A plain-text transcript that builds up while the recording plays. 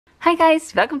Hi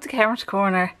guys, welcome to Cameron's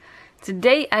Corner.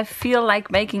 Today I feel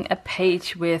like making a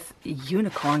page with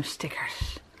unicorn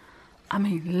stickers. I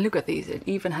mean, look at these, it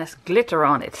even has glitter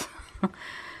on it.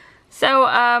 So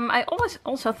I always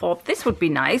also thought this would be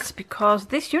nice because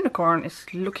this unicorn is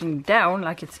looking down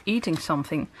like it's eating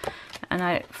something. And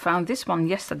I found this one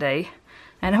yesterday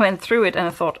and I went through it and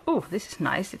I thought, oh, this is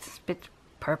nice. It's a bit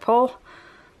purple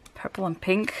and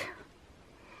pink.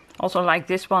 Also like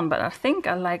this one, but I think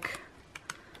I like...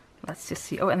 Let's just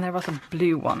see. Oh, and there was a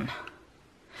blue one.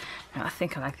 No, I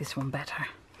think I like this one better.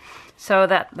 So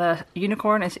that the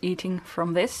unicorn is eating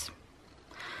from this.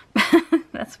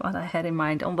 That's what I had in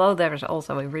mind. Although there is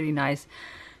also a really nice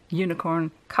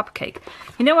unicorn cupcake.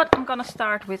 You know what? I'm gonna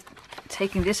start with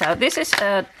taking this out. This is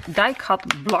a die cut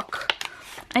block.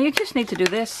 And you just need to do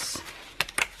this.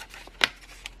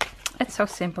 It's so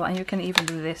simple. And you can even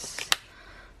do this.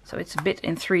 So it's a bit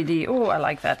in 3D. Oh, I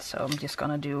like that. So I'm just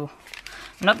gonna do...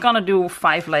 I'm not gonna do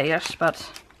 5 layers, but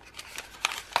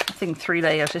I think 3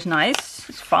 layers is nice.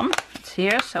 It's fun. It's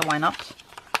here, so why not?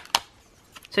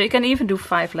 So you can even do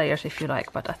 5 layers if you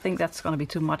like, but I think that's gonna be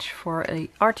too much for a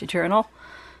art journal.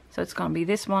 So it's gonna be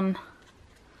this one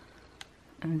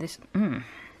and this.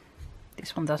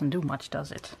 This one doesn't do much,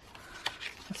 does it?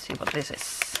 Let's see what this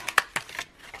is.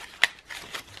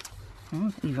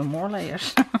 Even more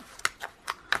layers.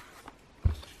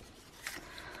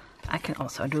 I can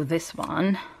also do this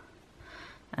one,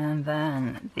 and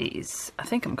then these. I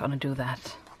think I'm gonna do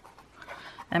that.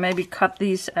 And maybe cut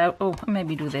these out. Oh,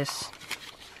 maybe do this.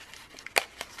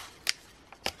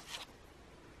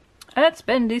 It's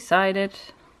been decided.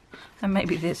 And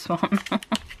maybe this one.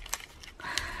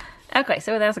 Okay,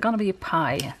 so there's gonna be a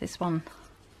pie. This one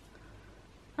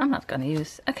I'm not gonna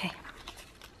use. Okay.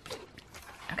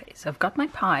 Okay, so I've got my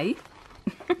pie.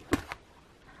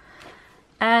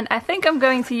 And I think I'm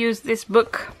going to use this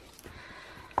book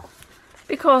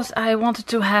because I wanted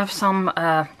to have some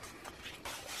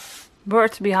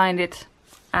words behind it,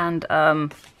 and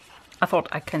I thought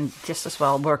I can just as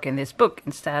well work in this book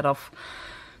instead of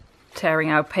tearing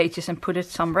out pages and put it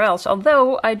somewhere else.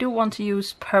 Although I do want to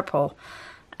use purple,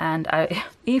 and I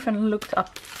even looked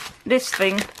up this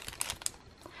thing.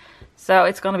 So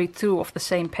it's gonna be 2 of the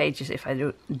same pages if I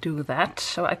do that.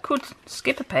 So I could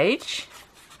skip a page.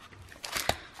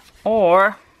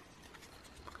 Or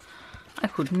I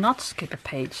could not skip a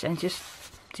page and just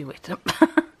do it.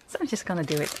 So I'm just gonna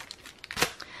do it.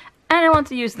 And I want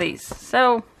to use these.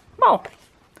 So, well.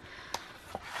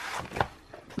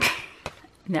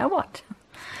 Now what?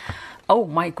 Oh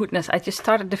my goodness, I just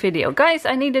started the video. Guys,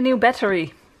 I need a new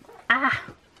battery.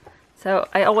 So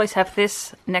I always have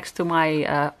this next to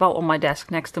my, well, on my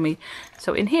desk next to me.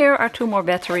 So in here are 2 more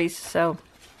batteries, so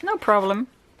no problem.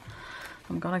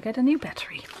 I'm gonna get a new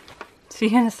battery. See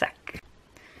you in a sec.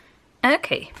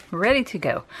 Okay, ready to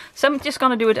go. So I'm just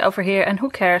gonna do it over here, and who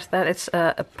cares that it's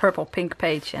a purple pink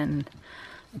page and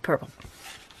a purple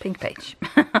pink page.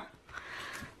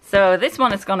 So this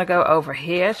one is gonna go over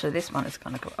here, so this one is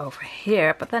gonna go over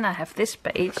here, but then I have this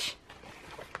page.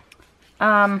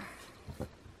 I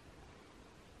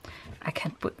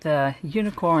can put the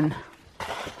unicorn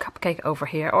cupcake over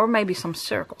here, or maybe some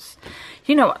circles.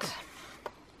 You know what?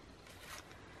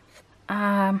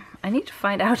 I need to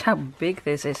find out how big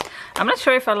this is. I'm not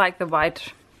sure if I like the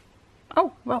white.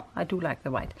 Oh, well, I do like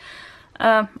the white.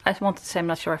 I wanted to say I'm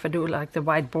not sure if I do like the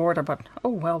white border, but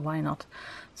oh well, why not?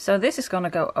 So this is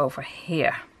gonna go over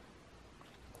here.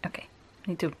 Okay, I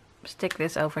need to stick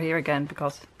this over here again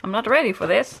because I'm not ready for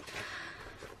this.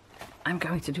 I'm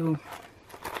going to do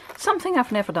something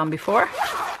I've never done before.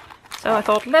 So I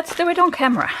thought, let's do it on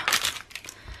camera.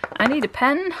 I need a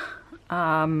pen.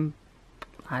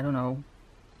 I don't know,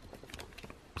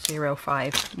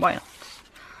 05, why not?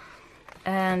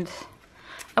 And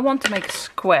I want to make a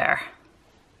square.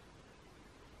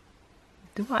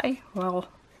 Do I? Well,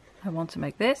 I want to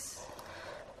make this,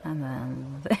 and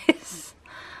then this,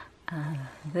 and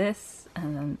this,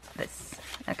 and then this.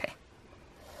 Okay.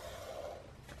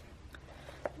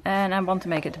 And I want to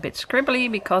make it a bit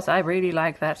scribbly because I really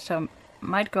like that, so I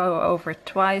might go over it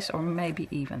twice or maybe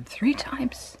even 3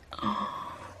 times.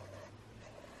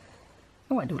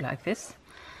 Oh, I do like this.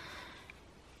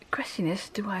 The question is,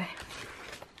 do I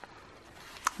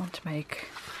want to make...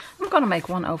 I'm gonna make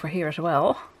one over here as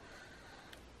well.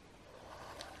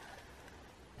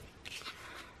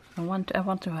 I want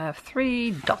to have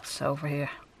 3 dots over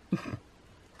here.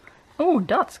 Oh,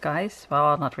 dots, guys.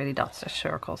 Well, not really dots, they're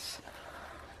circles.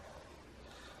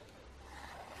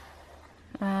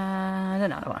 And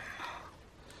another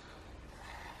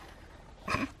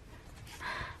one.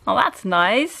 Well, that's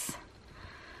nice.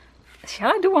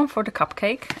 Shall I do one for the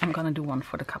cupcake? I'm gonna do one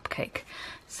for the cupcake.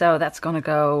 So that's gonna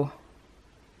go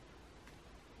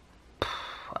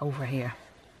over here,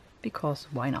 because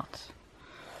why not?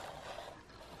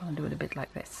 I'm gonna do it a bit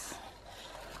like this.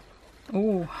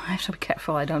 Oh, I have to be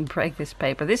careful I don't break this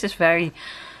paper. This is very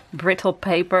brittle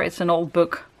paper. It's an old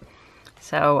book.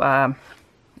 So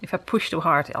if I push too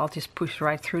hard, I'll just push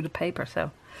right through the paper.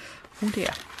 So, oh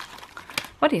dear.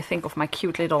 What do you think of my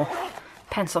cute little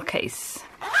pencil case?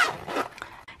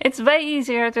 It's way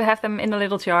easier to have them in a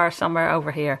little jar somewhere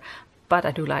over here. But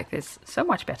I do like this so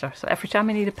much better. So every time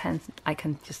I need a pen, I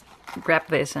can just grab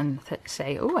this and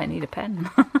say, oh, I need a pen.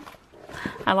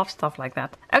 I love stuff like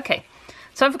that. Okay,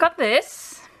 so I've got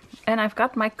this and I've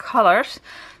got my colors.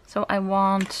 So I'm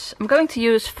going to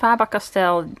use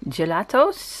Faber-Castell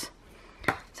Gelatos.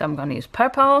 So I'm going to use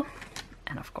purple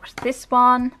and of course this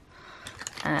one.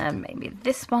 And maybe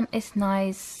this one is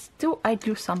nice. I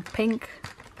do some pink?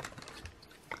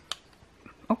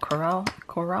 Oh,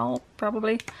 coral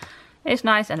probably. It's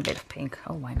nice, and a bit of pink.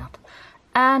 Oh, why not?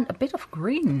 And a bit of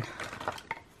green.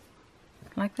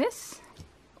 Like this.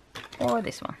 Or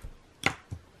this one.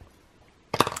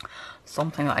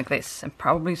 Something like this. And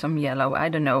probably some yellow, I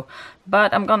don't know.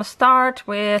 But I'm gonna start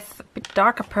with a bit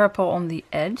darker purple on the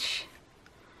edge.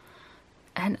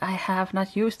 And I have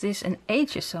not used this in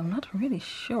ages, so I'm not really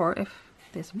sure if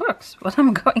this works. What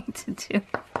I'm going to do.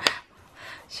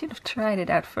 Should have tried it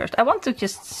out first. I want to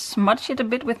just smudge it a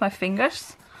bit with my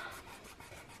fingers.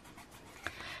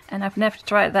 And I've never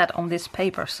tried that on this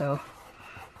paper, so...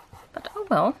 But oh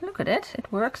well, look at it.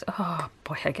 It works. Oh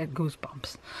boy, I get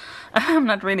goosebumps. I'm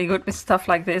not really good with stuff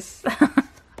like this.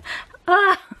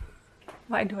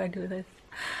 Why do I do this?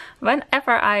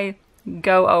 Whenever I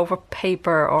go over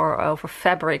paper or over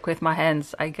fabric with my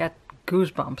hands, I get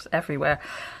goosebumps everywhere.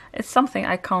 It's something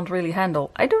I can't really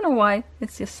handle. I don't know why.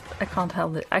 It's just, I can't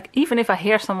handle it. Even if I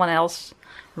hear someone else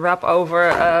rub over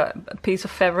a piece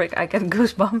of fabric, I get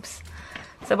goosebumps.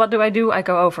 So what do? I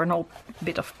go over an old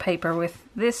bit of paper with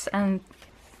this and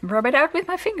rub it out with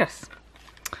my fingers.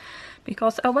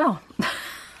 Because, oh well.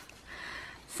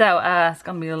 So, it's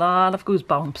gonna be a lot of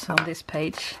goosebumps on this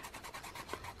page.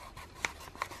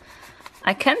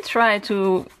 I can try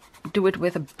to do it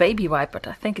with a baby wipe, but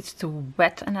I think it's too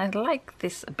wet and I like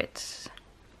this a bit.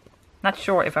 Not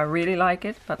sure if I really like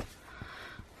it, but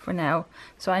for now.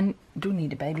 So I do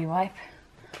need a baby wipe.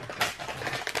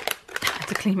 I have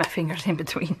to clean my fingers in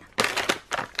between.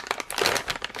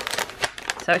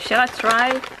 So shall I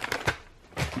try?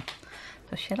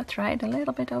 So shall I try it a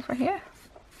little bit over here?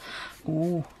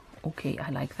 Ooh, okay,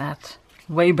 I like that.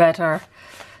 Way better.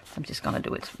 I'm just gonna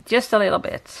do it just a little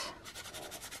bit.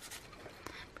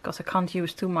 Because I can't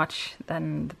use too much,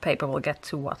 then the paper will get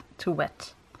too wet. Too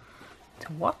wet.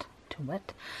 Too what? Too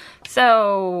wet.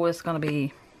 So it's gonna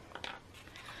be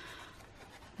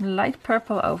light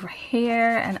purple over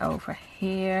here and over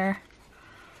here.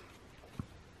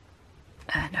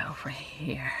 And over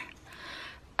here.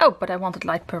 Oh, but I wanted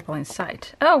light purple inside.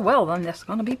 Oh, well, then there's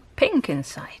gonna be pink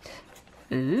inside.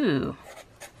 Ooh.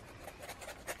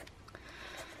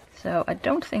 So I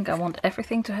don't think I want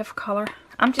everything to have color.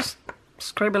 I'm just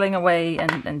scribbling away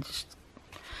and just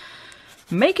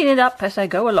making it up as I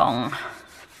go along.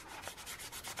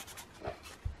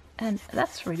 And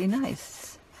that's really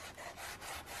nice.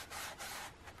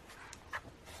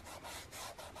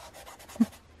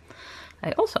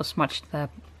 I also smudged the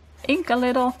ink a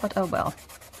little, but oh well.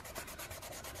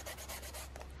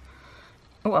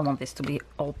 Oh, I want this to be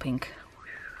all pink.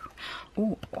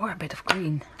 Oh, or a bit of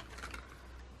green.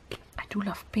 I do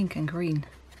love pink and green.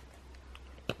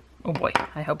 Oh boy,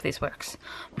 I hope this works.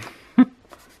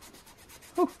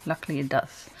 Oh, luckily it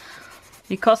does.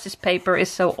 Because this paper is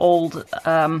so old,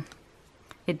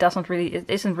 it isn't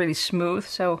really smooth,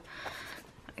 so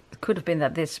it could have been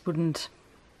that this wouldn't...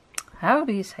 How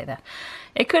do you say that?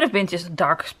 It could have been just a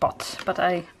dark spot, but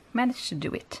I managed to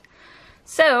do it.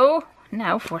 So,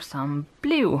 now for some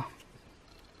blue.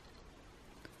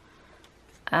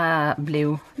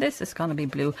 Blue. This is gonna be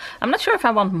blue. I'm not sure if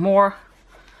I want more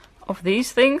of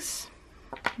these things,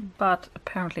 but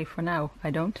apparently for now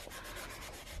I don't.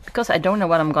 Because I don't know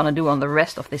what I'm gonna do on the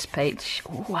rest of this page.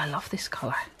 Oh, I love this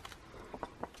color.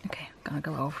 Okay, I'm gonna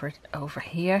go over it over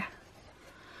here.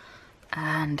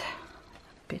 And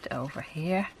a bit over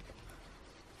here.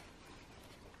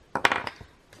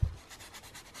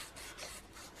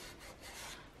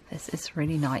 This is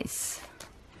really nice.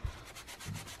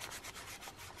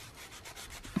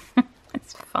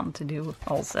 It's fun to do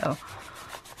also.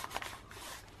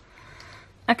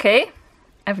 Okay,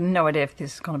 I have no idea if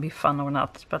this is gonna be fun or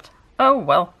not, but oh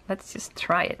well, let's just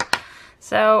try it.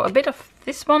 So a bit of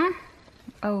this one,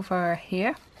 over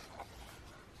here.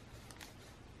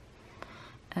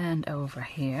 And over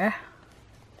here.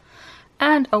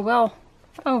 And, oh well,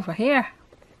 over here.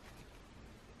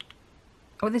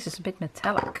 Oh, this is a bit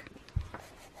metallic.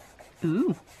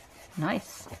 Ooh,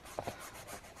 nice.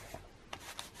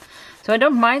 So I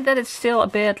don't mind that it's still a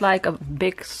bit like a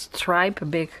big stripe, a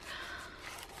big,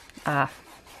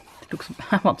 looks,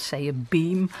 I want to say a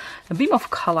beam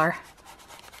of color.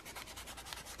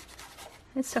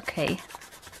 It's okay.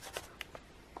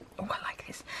 Oh, I like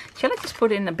this. Shall I just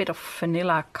put in a bit of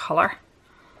vanilla color?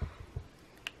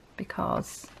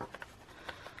 Because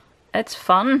it's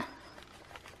fun.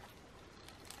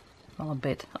 Well,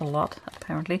 a lot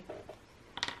apparently.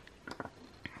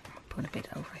 Put a bit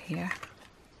over here.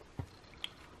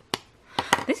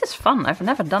 This is fun. I've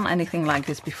never done anything like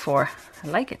this before. I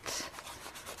like it.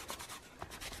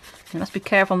 You must be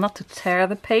careful not to tear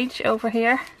the page over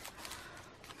here.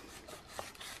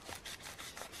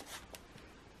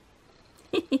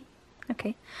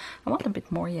 Okay, I want a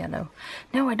bit more yellow.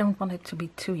 No, I don't want it to be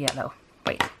too yellow.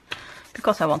 Wait,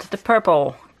 because I wanted the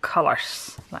purple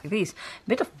colors, like these. A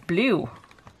bit of blue.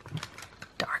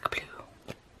 Dark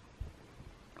blue.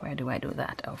 Where do I do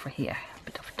that? Over here. A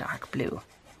bit of dark blue.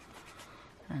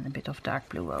 And a bit of dark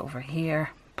blue over here.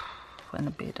 And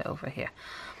a bit over here.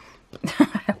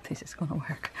 I hope this is gonna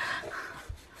work.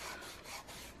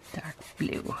 Dark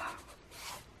blue.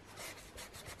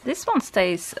 This one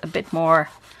stays a bit more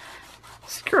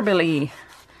scribbly.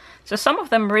 So some of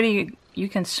them really you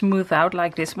can smooth out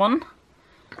like this one.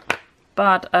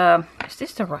 But is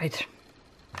this the right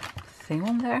thing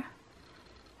on there?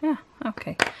 Yeah,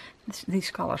 okay.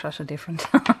 These colors are so different.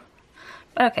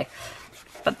 Okay.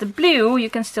 But the blue, you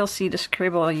can still see the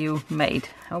scribble you made.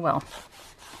 Oh well.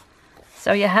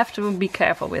 So you have to be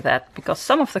careful with that, because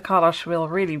some of the colors will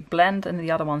really blend and the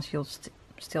other ones you'll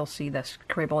still see the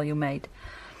scribble you made.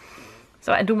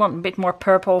 So I do want a bit more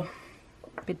purple,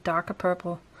 a bit darker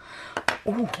purple.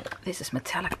 Oh, this is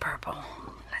metallic purple.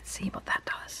 Let's see what that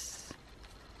does.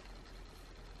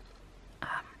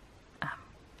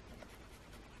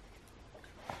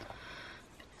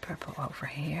 Purple over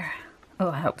here. Oh,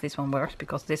 I hope this one works,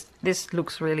 because this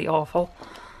looks really awful.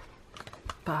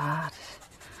 But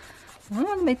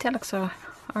well, the metallics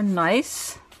are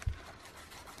nice.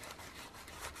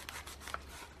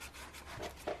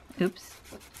 Oops.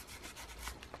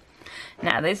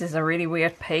 Now this is a really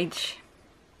weird page.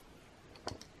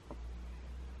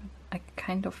 I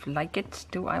kind of like it.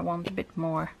 Do I want a bit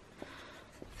more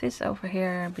of this over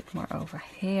here, a bit more over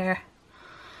here,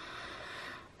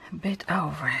 a bit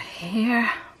over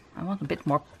here? I want a bit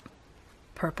more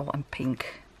purple and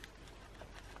pink.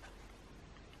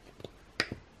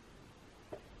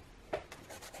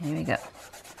 Here we go.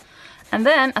 And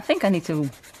then I think I need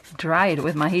to dry it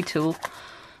with my heat tool.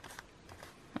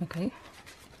 Okay,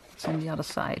 it's on the other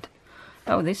side.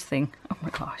 Oh, this thing. Oh my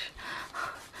gosh.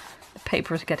 The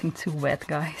paper is getting too wet,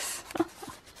 guys.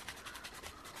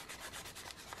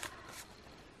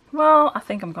 Well, I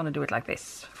think I'm gonna do it like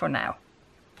this for now.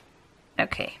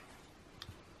 Okay.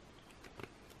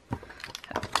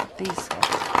 Put these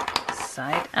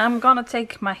aside. I'm gonna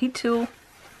take my heat tool,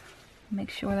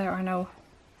 make sure there are no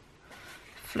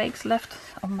flakes left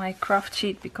on my craft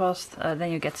sheet, because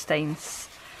then you get stains.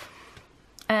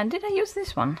 And did I use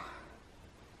this one?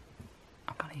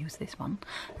 I'm gonna use this one,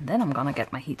 and then I'm gonna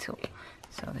get my heat tool.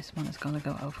 So this one is gonna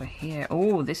go over here.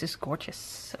 Oh, this is gorgeous.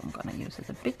 So I'm gonna use it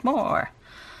a bit more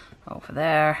over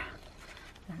there,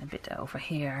 and a bit over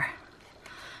here,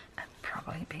 and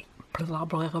probably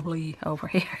over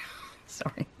here.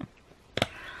 Sorry.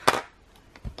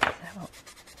 So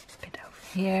a bit over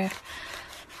here.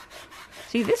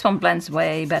 See, this one blends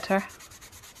way better.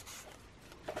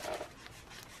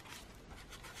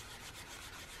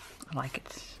 I like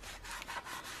it.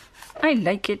 I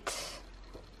like it.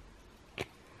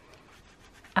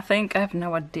 I think I have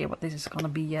no idea what this is gonna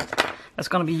be yet. There's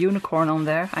gonna be unicorn on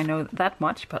there. I know that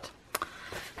much, but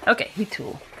okay, heat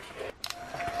tool.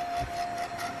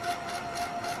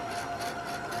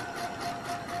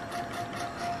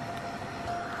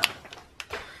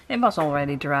 It was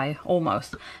already dry,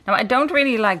 almost. Now I don't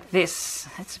really like this.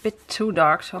 It's a bit too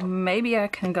dark, so maybe I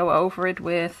can go over it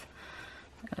with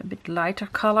a bit lighter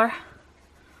color.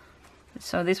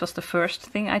 So this was the first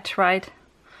thing I tried,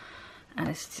 and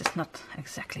it's just not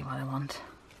exactly what I want.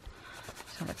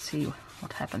 So let's see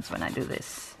what happens when I do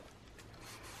this.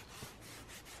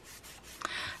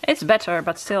 It's better,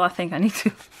 but still I think I need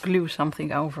to glue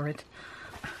something over it.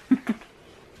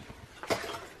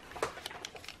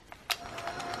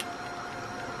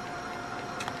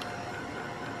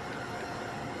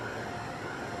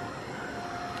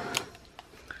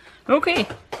 Okay,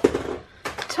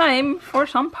 time for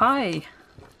some pie.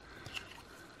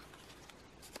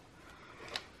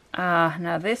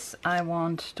 Now this I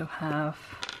want to have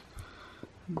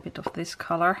a bit of this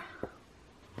color.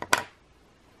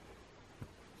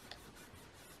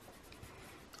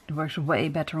 It works way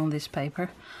better on this paper.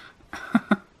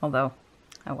 Although,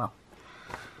 oh well.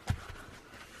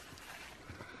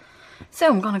 So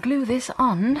I'm gonna glue this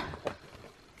on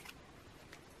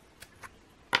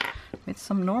with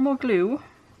some normal glue.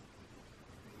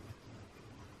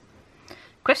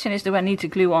 Question is, do I need to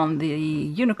glue on the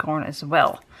unicorn as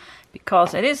well?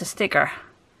 Because it is a sticker,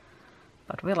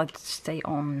 but will it stay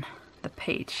on the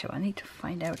page? So I need to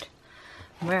find out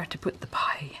where to put the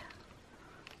pie.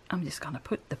 I'm just gonna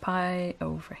put the pie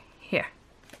over here.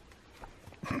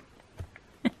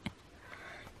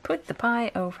 Put the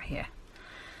pie over here.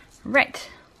 Right.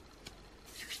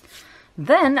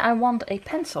 Then I want a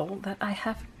pencil that I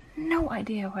have no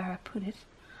idea where I put it.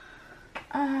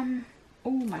 Oh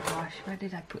my gosh, where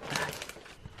did I put that?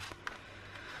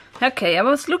 Okay, I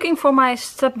was looking for my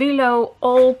Stabilo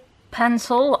all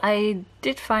pencil. I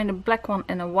did find a black one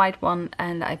and a white one,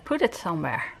 and I put it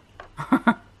somewhere.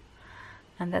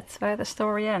 And that's where the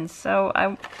story ends. So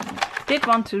I did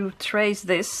want to trace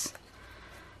this.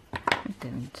 I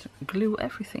didn't glue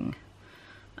everything.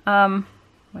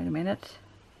 Wait a minute.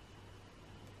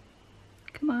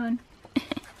 Come on.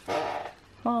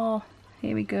 Oh,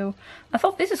 here we go. I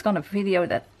thought this is gonna be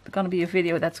a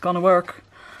video that's gonna work.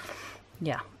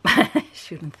 Yeah,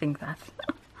 shouldn't think that.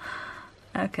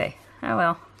 Okay, oh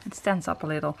well, it stands up a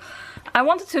little. I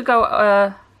wanted to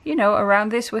go, you know,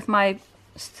 around this with my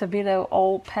Stabilo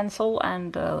all pencil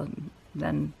and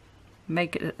then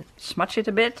make it, smudge it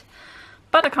a bit.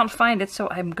 But I can't find it, so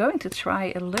I'm going to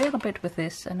try a little bit with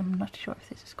this, and I'm not sure if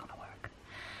this is gonna work.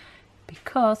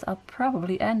 Because I'll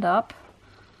probably end up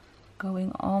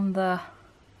going on the,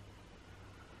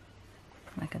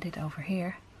 like I did over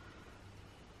here,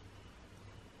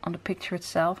 on the picture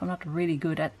itself. I'm not really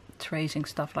good at tracing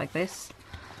stuff like this.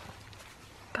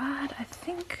 But I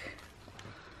think,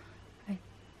 I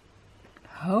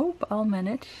hope I'll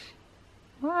manage.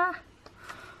 Ah.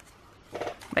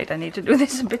 Wait, I need to do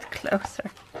this a bit closer.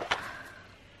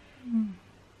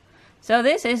 So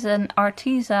this is an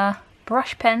Arteza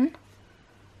brush pen.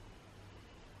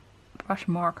 Brush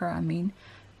marker, I mean.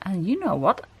 And you know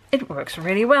what? It works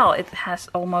really well. It has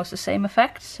almost the same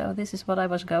effect. So this is what I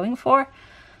was going for.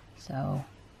 So,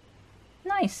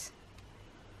 nice.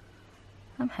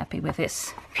 I'm happy with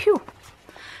this. Phew.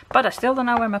 But I still don't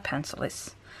know where my pencil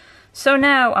is. So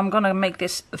now I'm gonna make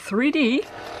this 3D.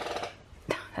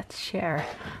 Let's share.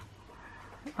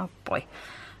 Oh boy.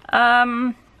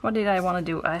 What did I want to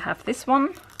do? I have this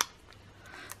one.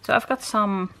 So I've got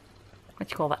some, what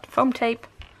do you call that, foam tape.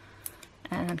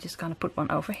 And I'm just gonna put one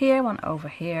over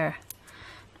here,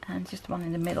 and just one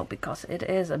in the middle because it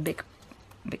is a big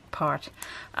part.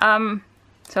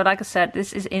 So like I said,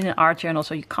 this is in an art journal,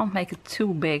 so you can't make it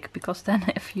too big because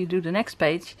then if you do the next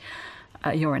page,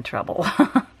 you're in trouble.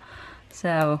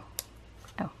 So,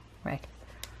 oh, right.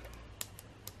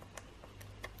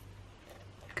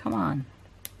 Come on.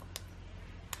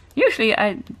 Usually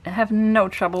I have no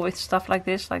trouble with stuff like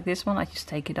this one, I just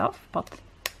take it off, but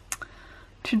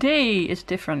today is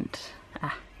different.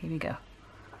 Ah, here we go.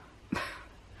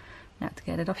 Now to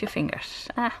get it off your fingers.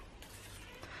 Ah.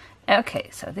 Okay,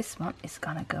 so this one is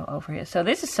gonna go over here. So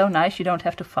this is so nice, you don't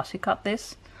have to fussy cut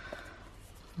this.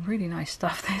 Really nice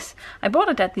stuff, this. I bought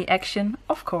it at the Action,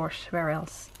 of course, where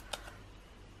else?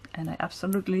 And I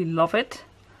absolutely love it.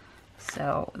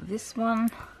 So this one.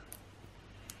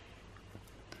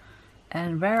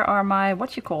 And where are my,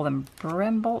 what you call them,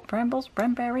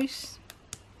 bramberries?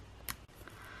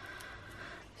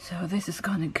 So this is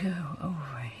gonna go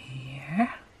over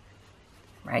here,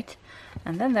 right?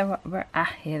 And then there were,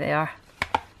 here they are.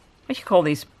 What you call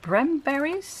these,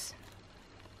 bramberries?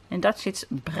 In Dutch it's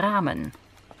bramen.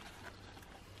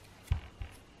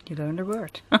 You learned a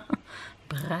word.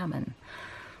 Bramen.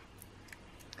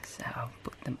 So I'll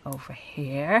put them over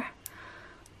here,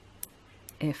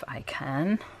 if I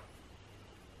can.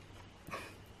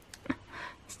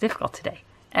 It's difficult today.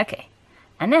 Okay,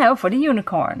 and now for the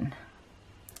unicorn.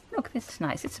 Look, this is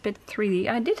nice. It's a bit 3D.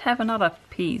 I did have another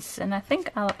piece, and I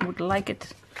think I would like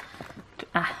it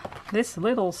to, this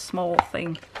little small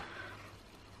thing.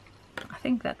 I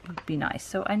think that would be nice.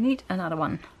 So I need another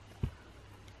one.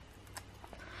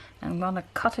 I'm gonna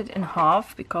cut it in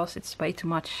half because it's way too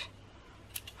much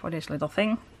for this little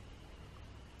thing.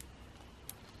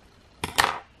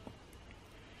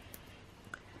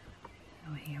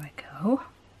 So here we go.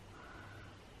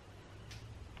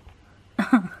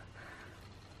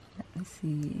 Let me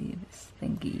see this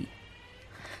thingy.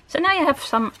 So now you have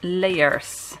some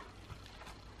layers.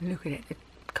 Look at it, it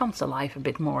comes alive a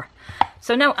bit more.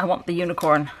 So now I want the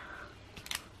unicorn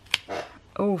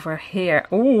over here.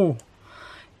 Oh,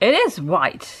 it is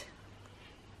white,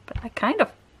 but I kind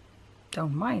of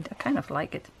don't mind. I kind of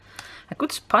like it. I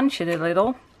could sponge it a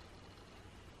little.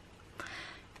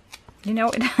 You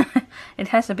know, it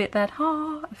has a bit that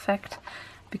effect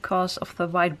because of the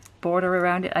white border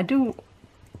around it. I do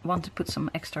want to put some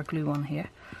extra glue on here.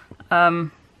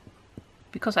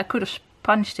 Because I could have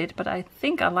sponged it, but I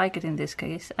think I like it in this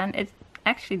case. And it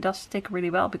actually does stick really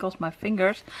well because my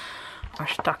fingers are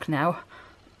stuck now.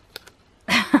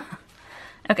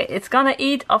 Okay, it's gonna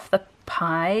eat off the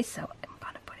pie, so I'm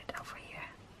gonna put it over here.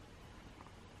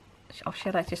 Or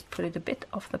should I just put it a bit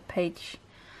off the page?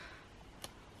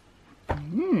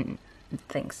 It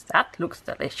thinks that looks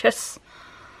delicious.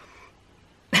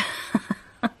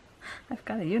 I've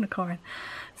got a unicorn.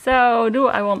 So do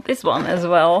I want this one as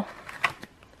well?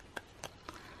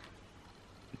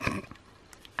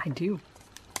 I do.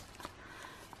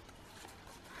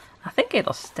 I think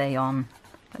it'll stay on.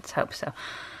 Let's hope so.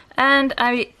 And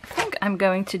I think I'm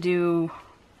going to do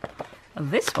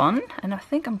this one, and I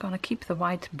think I'm going to keep the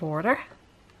white border.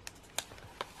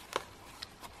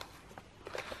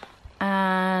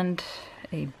 And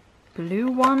a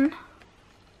blue one.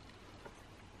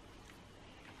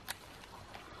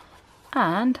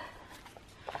 And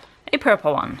a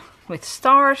purple one with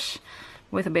stars,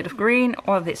 with a bit of green,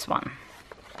 or this one.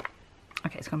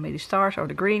 Okay, it's going to be the stars or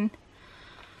the green.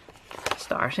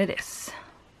 Stars it is.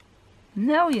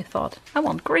 No, you thought, I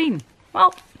want green.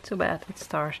 Well, too bad, it's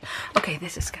stars. Okay,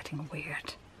 this is getting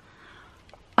weird.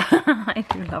 I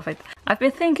do love it. I've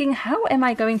been thinking, how am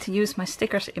I going to use my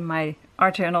stickers in my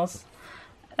art journals?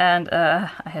 And I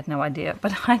had no idea,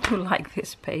 but I do like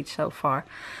this page so far.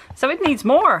 So it needs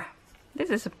more. This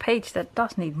is a page that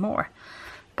does need more.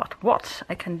 But what?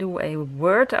 I can do a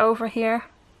word over here.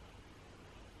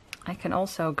 I can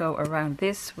also go around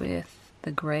this with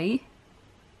the grey,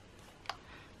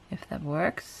 if that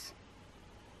works.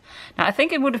 Now I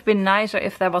think it would have been nicer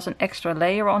if there was an extra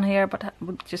layer on here, but that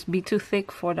would just be too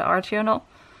thick for the art journal.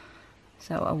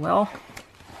 So oh well.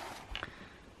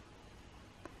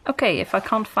 Okay, if I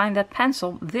can't find that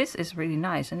pencil, this is really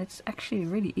nice and it's actually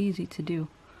really easy to do.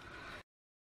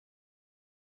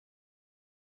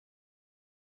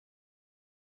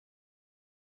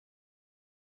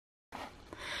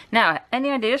 Now, any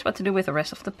ideas what to do with the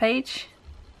rest of the page?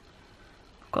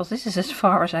 Of course, this is as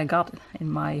far as I got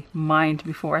in my mind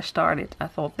before I started. I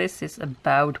thought this is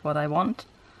about what I want.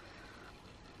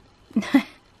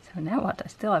 So now what? I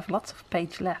still have lots of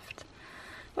page left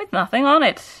with nothing on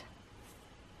it.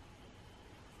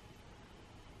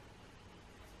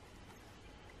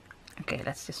 Okay,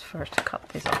 let's just first cut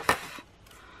this off.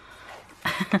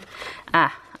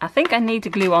 I think I need to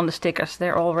glue on the stickers.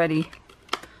 They're already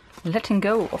letting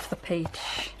go of the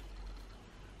page.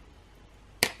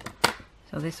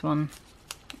 So this one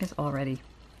is already,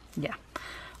 yeah.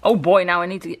 Oh boy, now I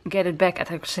need to get it back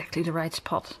at exactly the right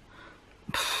spot.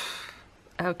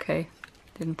 Okay,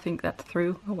 didn't think that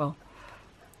through. Oh well.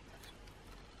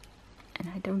 And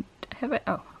I don't have it.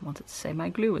 Oh, I wanted to say my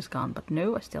glue is gone, but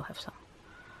no, I still have some.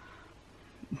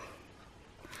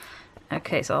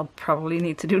 Okay, so I'll probably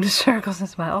need to do the circles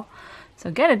as well.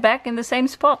 So get it back in the same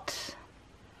spot.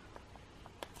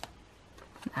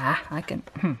 I can.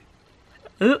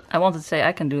 I wanted to say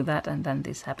I can do that, and then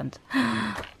this happened.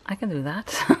 I can do that.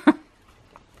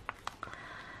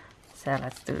 So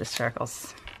let's do the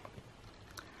circles.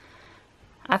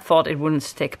 I thought it wouldn't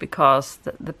stick because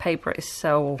the paper is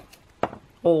so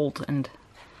old and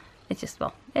it just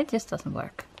doesn't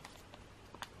work.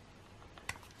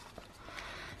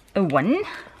 A one.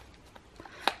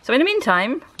 So in the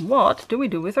meantime, what do we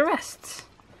do with the rest?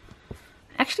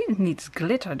 Actually, it needs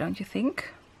glitter, don't you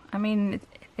think? I mean, it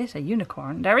is a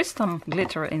unicorn. There is some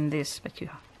glitter in this, but you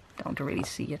don't really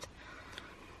see it.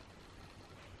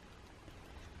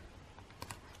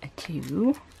 A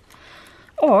two.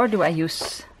 Or do I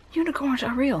use unicorns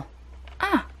are real?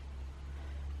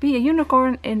 Be a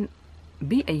unicorn in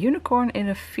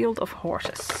a field of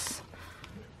horses.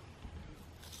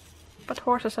 But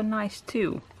horses are nice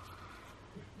too.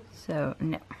 So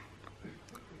no.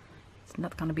 It's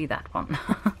not gonna be that one.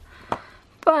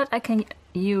 But I can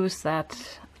use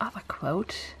that other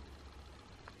quote.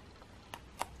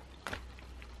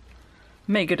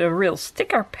 Make it a real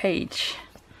sticker page.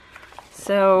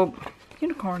 So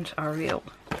unicorns are real.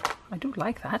 I do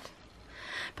like that.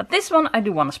 But this one I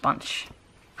do want a sponge.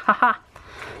 Haha.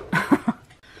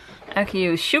 I can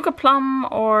use sugar plum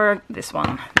or this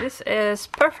one. This is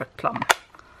perfect plum.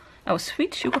 Oh,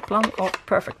 sweet sugar plum or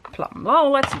perfect plum. Well,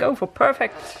 let's go for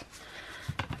perfect.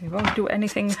 We won't do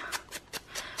anything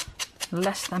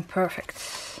less than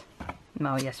perfect.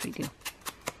 No, yes we do.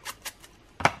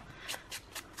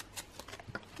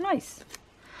 Nice.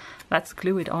 Let's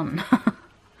glue it on.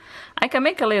 I can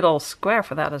make a little square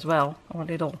for that as well, or a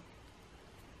little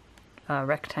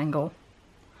rectangle,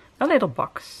 a little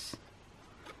box.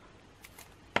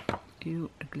 The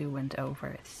glue went over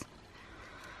it.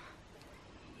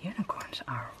 Unicorns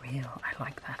are real, I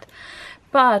like that.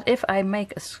 But if I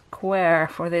make a square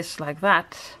for this like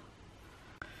that...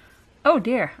 Oh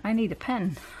dear, I need a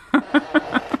pen.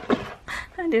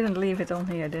 I didn't leave it on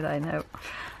here, did I? No.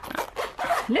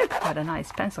 Look, what a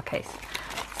nice pencil case.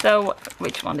 So,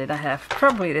 which one did I have?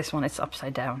 Probably this one, it's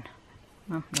upside down.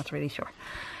 No, not really sure.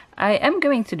 I am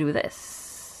going to do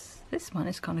this. This one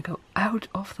is gonna go out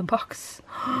of the box.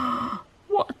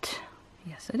 What?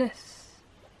 Yes, it is.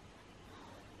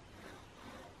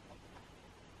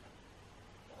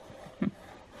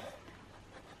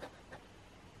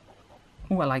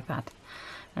 Oh, I like that.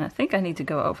 And I think I need to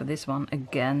go over this one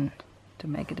again to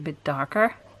make it a bit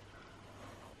darker.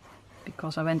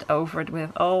 Because I went over it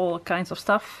with all kinds of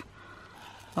stuff.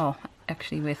 Oh,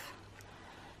 actually with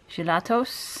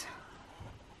Gelatos.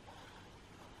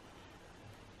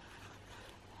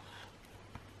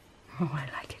 Oh, I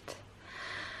like it.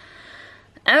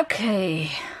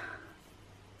 Okay.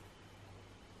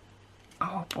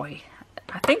 Oh boy.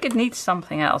 I think it needs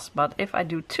something else, but if I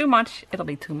do too much, it'll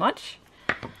be too much.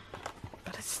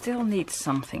 But it still needs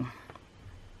something.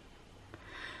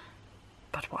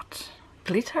 But what?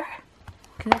 Glitter?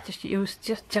 Can I just use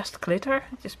just glitter?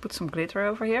 Just put some glitter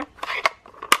over here.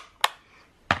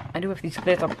 I do have these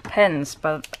glitter pens,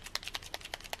 but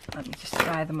let me just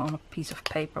try them on a piece of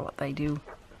paper what they do.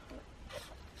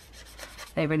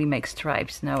 They really make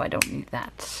stripes. No, I don't need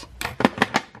that.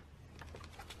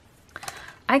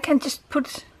 I can just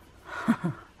put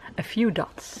a few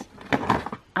dots.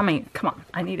 I mean, come on,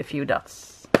 I need a few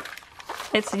dots.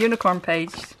 It's a unicorn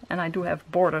page and I do have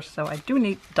borders, so I do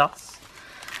need dots.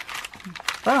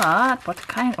 But what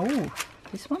kind? Oh,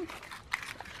 this one?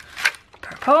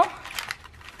 Purple?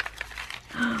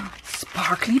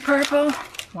 Sparkly purple?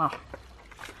 Wow.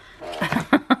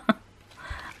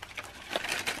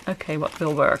 Okay, what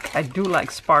will work? I do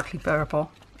like sparkly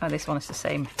purple. Oh, this one is the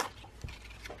same.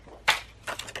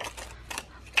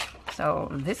 So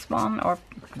this one, or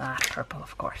purple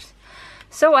of course.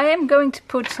 So I am going to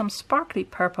put some sparkly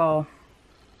purple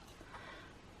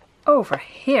over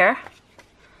here.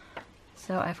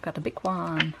 So I've got a big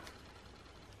one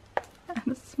and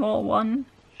a small one.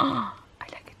 Oh, I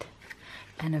like it.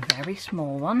 And a very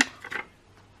small one.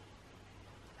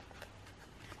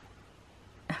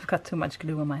 I've got too much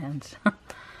glue on my hands.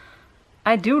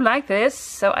 I do like this,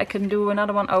 so I can do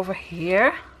another one over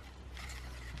here.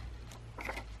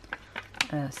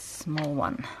 A small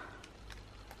one.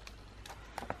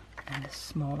 And a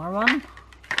smaller one.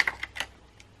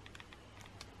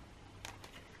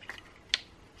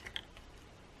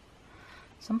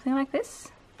 Something like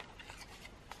this.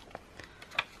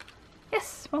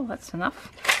 Yes, well that's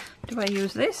enough. Do I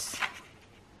use this?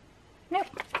 Nope.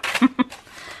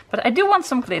 But I do want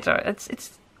some glitter.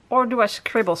 It's or do I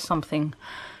scribble something?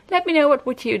 Let me know, what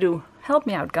would you do? Help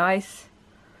me out, guys.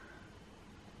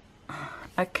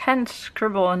 I can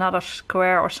scribble another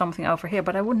square or something over here,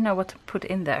 but I wouldn't know what to put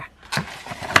in there.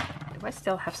 Do I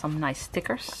still have some nice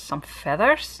stickers? Some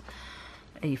feathers?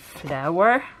 A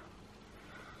flower?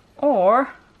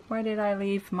 Or where did I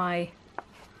leave my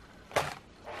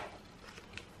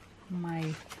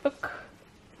book?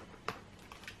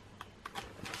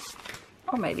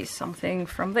 Or maybe something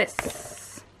from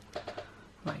this,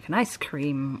 like an ice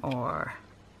cream or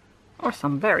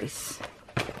some berries.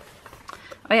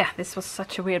 Oh yeah, this was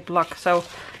such a weird block. So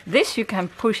this you can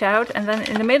push out, and then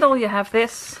in the middle you have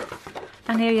this,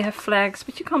 and here you have flags,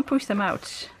 but you can't push them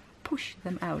out. Push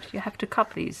them out. You have to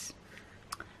cut these.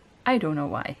 I don't know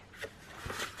why.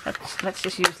 Let's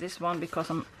just use this one because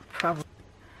I'm probably...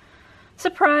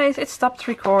 Surprise! It stopped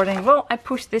recording. Well, I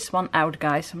pushed this one out,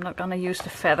 guys. I'm not gonna use the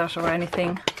feathers or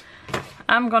anything.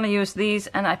 I'm gonna use these,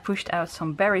 and I pushed out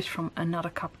some berries from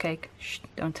another cupcake. Shh,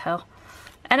 don't tell.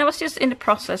 And I was just in the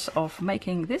process of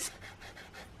making this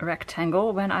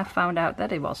rectangle when I found out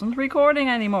that it wasn't recording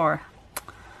anymore.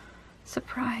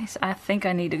 Surprise! I think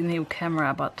I need a new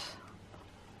camera, but...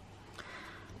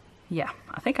 yeah,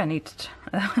 I think I need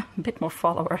a bit more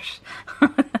followers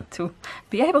to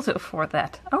be able to afford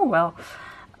that. Oh well.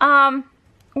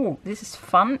 Oh, this is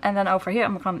fun. And then over here,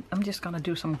 I'm just gonna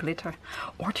do some glitter,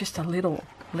 or just a little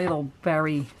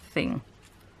berry thing.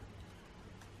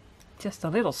 Just a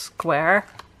little square.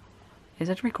 Is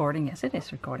it recording? Yes, it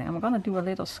is recording. I'm gonna do a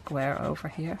little square over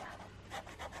here.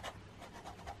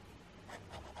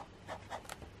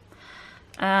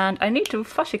 And I need to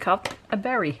fussy cut a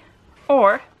berry.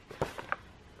 Or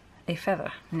a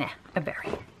feather. Nah, a berry.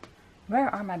 Where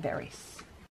are my berries?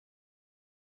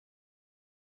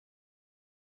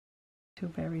 2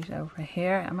 berries over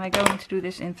here. Am I going to do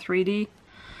this in 3D?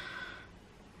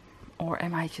 Or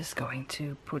am I just going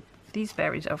to put these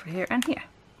berries over here and here?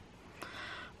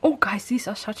 Oh guys, these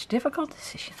are such difficult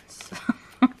decisions.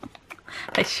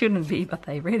 They shouldn't be, but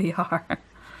they really are.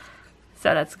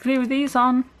 So let's glue these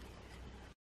on.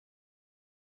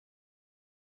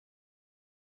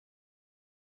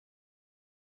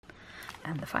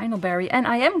 And the final berry. And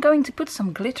I am going to put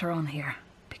some glitter on here.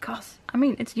 Because, I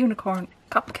mean, it's unicorn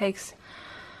cupcakes.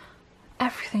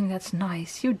 Everything that's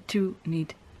nice, you do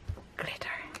need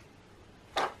glitter.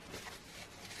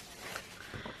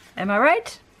 Am I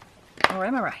right? Or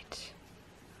am I right?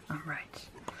 I'm right.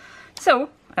 So,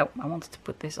 oh, I wanted to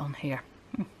put this on here.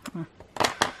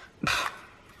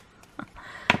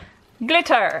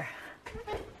 Glitter!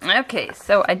 Okay,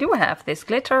 so I do have this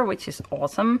glitter, which is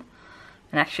awesome.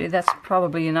 And actually that's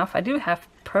probably enough. I do have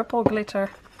purple glitter,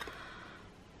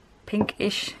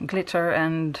 pinkish glitter,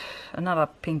 and another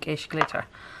pinkish glitter.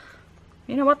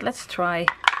 You know what? Let's try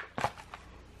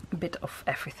a bit of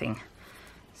everything.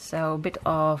 So a bit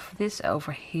of this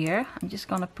over here. I'm just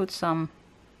gonna put some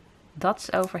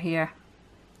dots over here.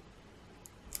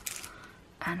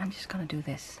 And I'm just gonna do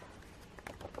this.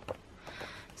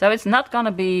 So it's not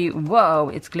gonna be, whoa,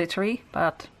 it's glittery,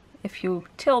 but if you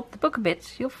tilt the book a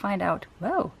bit, you'll find out,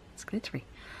 whoa, it's glittery.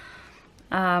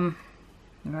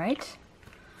 Right.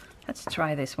 Let's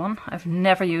try this one. I've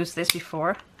never used this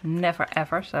before. Never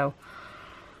ever, so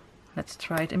let's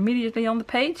try it immediately on the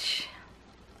page.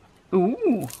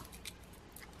 Ooh!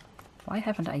 Why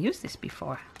haven't I used this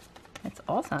before? That's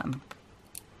awesome.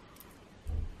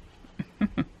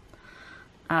 Bit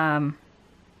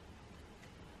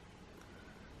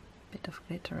of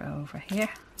glitter over here.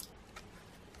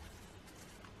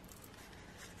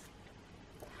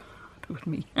 With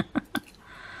me.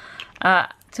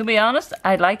 To be honest,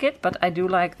 I like it, but I do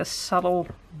like the subtle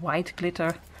white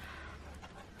glitter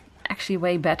actually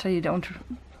way better. You don't,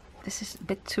 this is a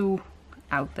bit too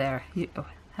out there.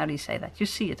 How do you say that? You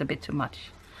see it a bit too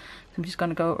much. So I'm just going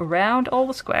to go around all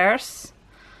the squares,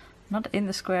 not in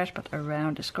the squares, but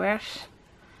around the squares,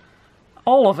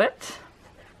 all of it,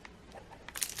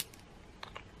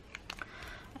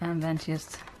 and then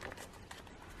just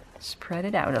spread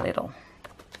it out a little.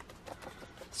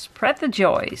 Spread the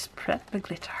joy, spread the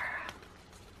glitter.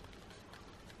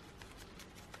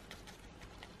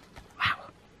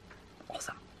 Wow,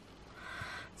 awesome.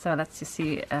 So let's just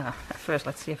see, first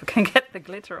let's see if I can get the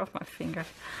glitter off my fingers.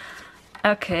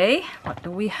 Okay, what do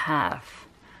we have?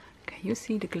 Can you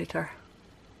see the glitter?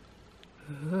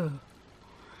 Ooh.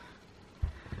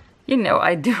 You know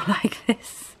I do like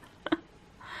this.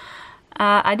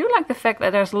 I do like the fact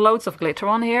that there's loads of glitter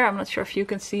on here. I'm not sure if you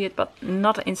can see it, but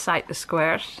not inside the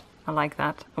squares. I like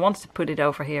that. I wanted to put it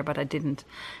over here, but I didn't.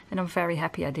 And I'm very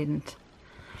happy I didn't.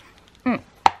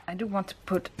 I do want to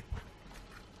put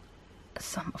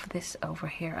some of this over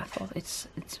here. I thought it's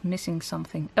missing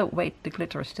something. Oh wait, the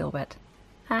glitter is still wet.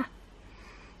 Ah.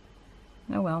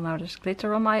 Oh well, now there's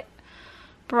glitter on my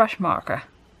brush marker.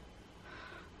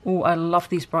 Oh, I love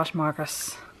these brush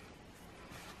markers.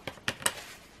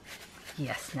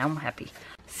 Yes, now I'm happy.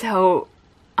 So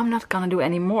I'm not gonna do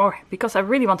any more because I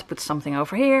really want to put something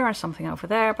over here and something over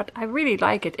there, but I really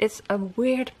like it. It's a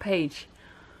weird page.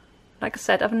 Like I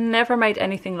said, I've never made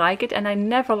anything like it, and I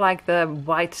never like the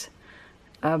white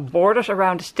borders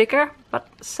around the sticker, but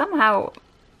somehow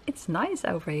it's nice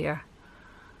over here.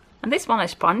 And this one I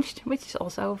sponged, which is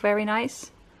also very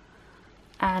nice.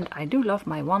 And I do love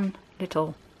my one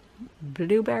little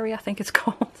blueberry, I think it's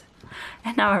called.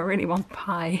 And now I really want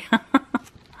pie.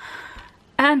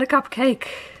 And a cupcake.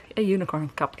 A unicorn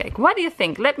cupcake. What do you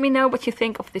think? Let me know what you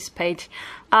think of this page.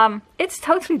 It's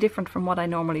totally different from what I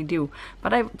normally do.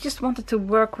 But I just wanted to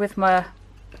work with my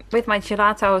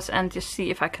gelatos and just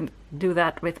see if I can do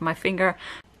that with my finger.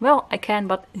 Well, I can,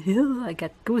 but I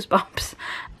get goosebumps.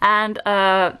 And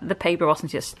the paper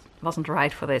wasn't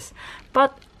right for this.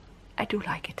 But I do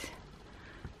like it.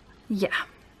 Yeah.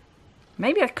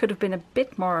 Maybe I could have been a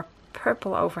bit more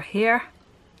purple over here.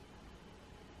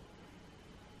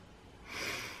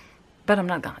 But I'm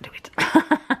not gonna do it.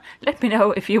 Let me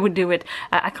know if you would do it.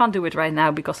 I can't do it right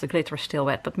now because the glitter is still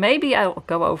wet. But maybe I'll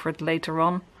go over it later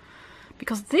on.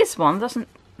 Because this one doesn't...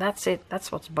 That's it.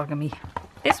 That's what's bugging me.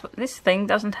 This thing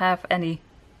doesn't have any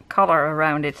color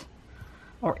around it.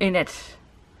 Or in it.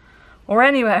 or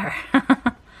anywhere.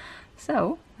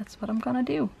 So that's what I'm gonna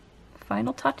do.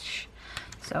 Final touch.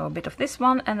 So a bit of this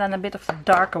one and then a bit of the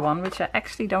darker one, which I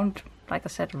actually don't, like I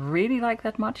said, really like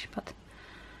that much, but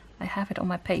I have it on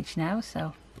my page now,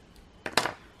 so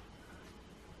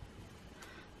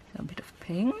a bit of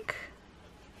pink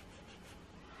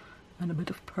and a bit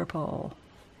of purple.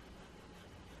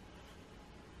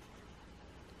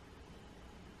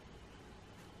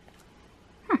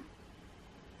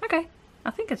 Okay,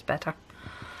 I think it's better.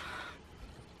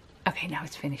 Okay, now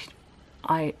it's finished.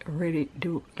 I really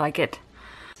do like it.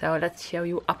 So let's show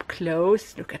you up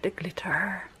close. Look at the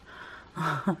glitter.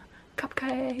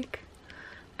 Cupcake.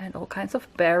 And all kinds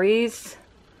of berries.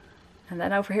 And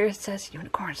then over here it says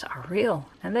unicorns are real.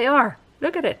 And they are.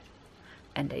 Look at it.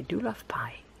 And they do love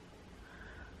pie.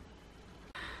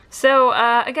 So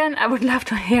again, I would love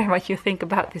to hear what you think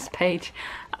about this page.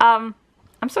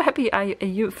 I'm so happy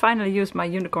you finally used my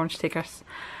unicorn stickers.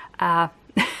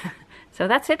 So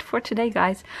that's it for today,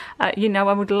 guys. You know,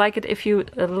 I would like it if you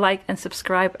like and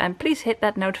subscribe, and please hit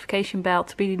that notification bell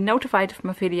to be notified of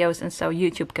my videos, and so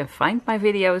YouTube can find my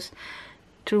videos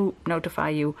to notify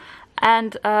you.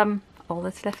 And all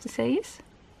that's left to say is,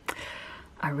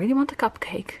 I really want a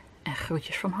cupcake. En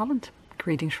groetjes from Holland.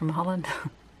 Greetings from Holland.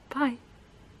 Bye.